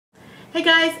Hey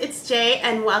guys, it's Jay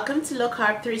and welcome to Low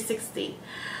Carb 360.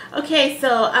 Okay,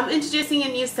 so I'm introducing a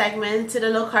new segment to the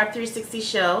Low Carb 360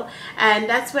 show, and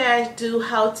that's where I do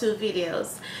how-to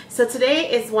videos. So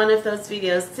today is one of those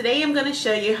videos. Today I'm going to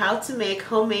show you how to make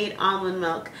homemade almond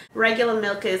milk. Regular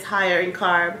milk is higher in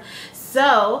carb.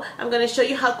 So I'm going to show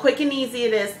you how quick and easy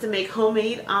it is to make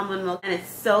homemade almond milk, and it's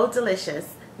so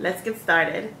delicious. Let's get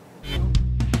started.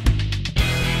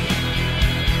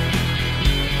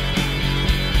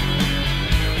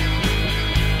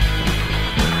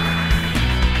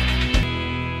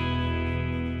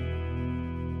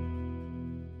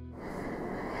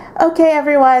 Okay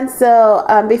everyone, so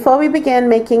before we begin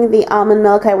making the almond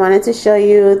milk, I wanted to show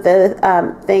you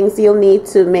the things you'll need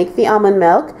to make the almond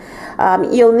milk.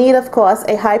 You'll need, of course,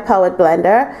 a high-powered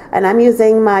blender, and I'm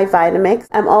using my Vitamix.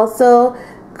 I'm also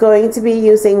going to be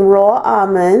using raw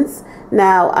almonds.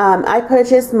 Now, I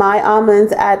purchased my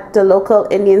almonds at the local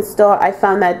Indian store. I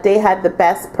found that they had the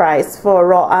best price for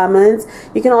raw almonds.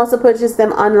 You can also purchase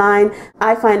them online.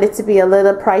 I find it to be a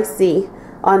little pricey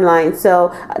online,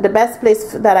 so the best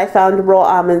place that I found raw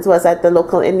almonds was at the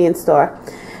local Indian store.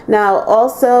 Now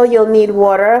also you'll need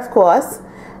water, of course,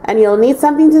 and you'll need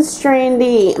something to strain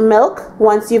the milk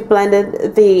once you've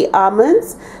blended the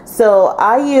almonds. So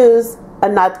I use a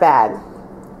nut bag.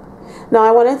 Now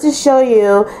I wanted to show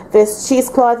you this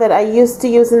cheesecloth that I used to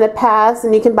use in the past,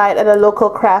 and you can buy it at a local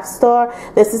craft store.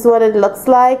 This is what it looks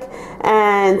like,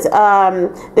 and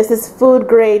this is food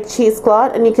grade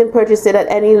cheesecloth, and you can purchase it at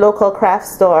any local craft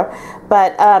store.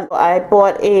 But I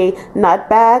bought a nut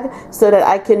bag so that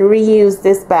I can reuse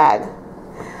this bag.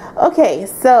 Okay,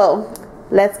 so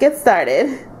let's get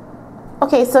started.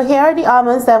 Okay, so here are the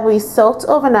almonds that we soaked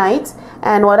overnight,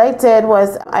 and what I did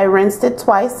was I rinsed it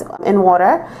twice in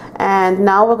water, and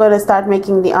now we're going to start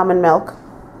making the almond milk.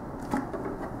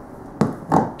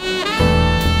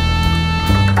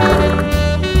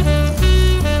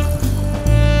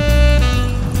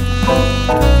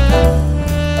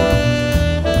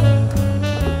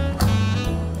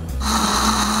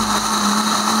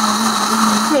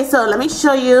 Okay, so let me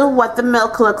show you what the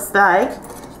milk looks like.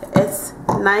 It's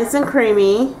nice and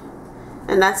creamy,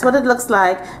 and that's what it looks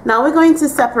like. Now we're going to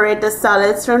separate the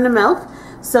solids from the milk.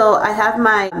 So I have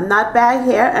my nut bag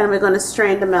here, and we're going to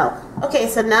strain the milk. Okay,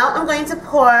 so now I'm going to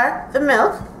pour the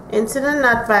milk into the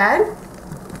nut bag,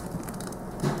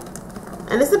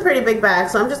 and this is a pretty big bag,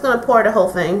 so I'm just going to pour the whole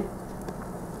thing.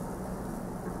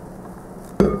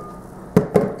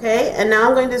 Okay, and now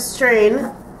I'm going to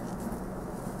strain,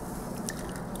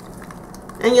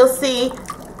 and you'll see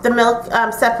the milk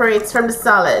separates from the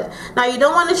solid. Now you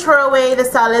don't want to throw away the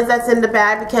solids that's in the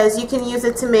bag, because you can use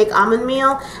it to make almond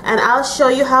meal, and I'll show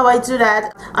you how I do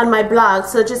that on my blog.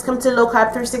 So just come to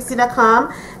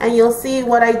lowcarb360.com and you'll see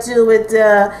what I do with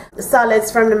the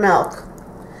solids from the milk.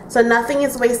 So nothing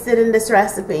is wasted in this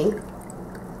recipe.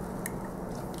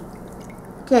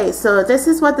 Okay, so this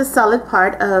is what the solid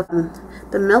part of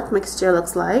the milk mixture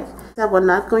looks like. We're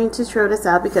not going to throw this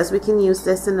out because we can use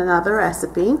this in another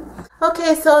recipe.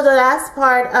 Okay, so the last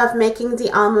part of making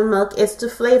the almond milk is to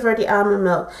flavor the almond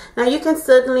milk. Now you can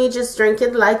certainly just drink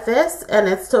it like this, and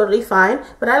it's totally fine,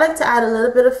 but I like to add a little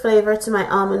bit of flavor to my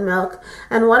almond milk.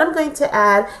 And what I'm going to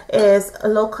add is a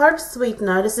low carb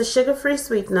sweetener. This is sugar-free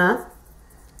sweetener,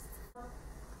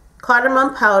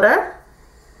 cardamom powder,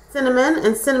 cinnamon,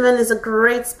 and cinnamon is a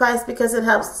great spice because it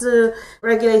helps to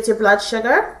regulate your blood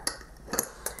sugar.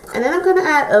 And then I'm going to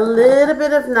add a little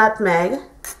bit of nutmeg.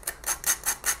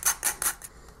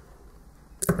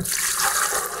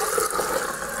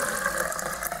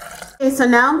 Okay, so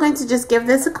now I'm going to just give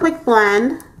this a quick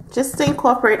blend, just to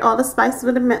incorporate all the spices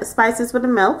with the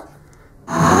milk.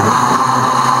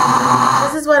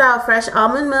 This is what our fresh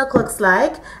almond milk looks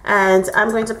like, and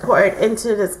I'm going to pour it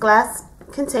into this glass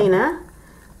container.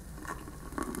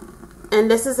 And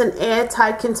this is an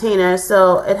airtight container,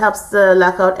 so it helps to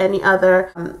lock out any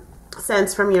other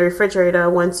scents from your refrigerator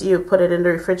once you put it in the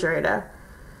refrigerator.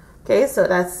 Okay, so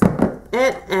that's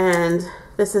it, and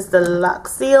this is the lock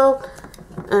seal,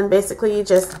 and basically you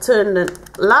just turn the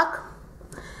lock,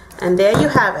 and there you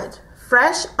have it.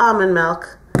 Fresh almond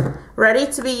milk, ready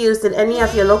to be used in any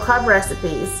of your low carb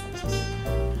recipes.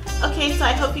 Okay, so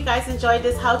I hope you guys enjoyed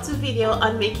this how-to video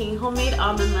on making homemade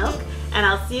almond milk, and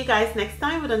I'll see you guys next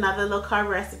time with another low carb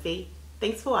recipe.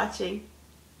 Thanks for watching.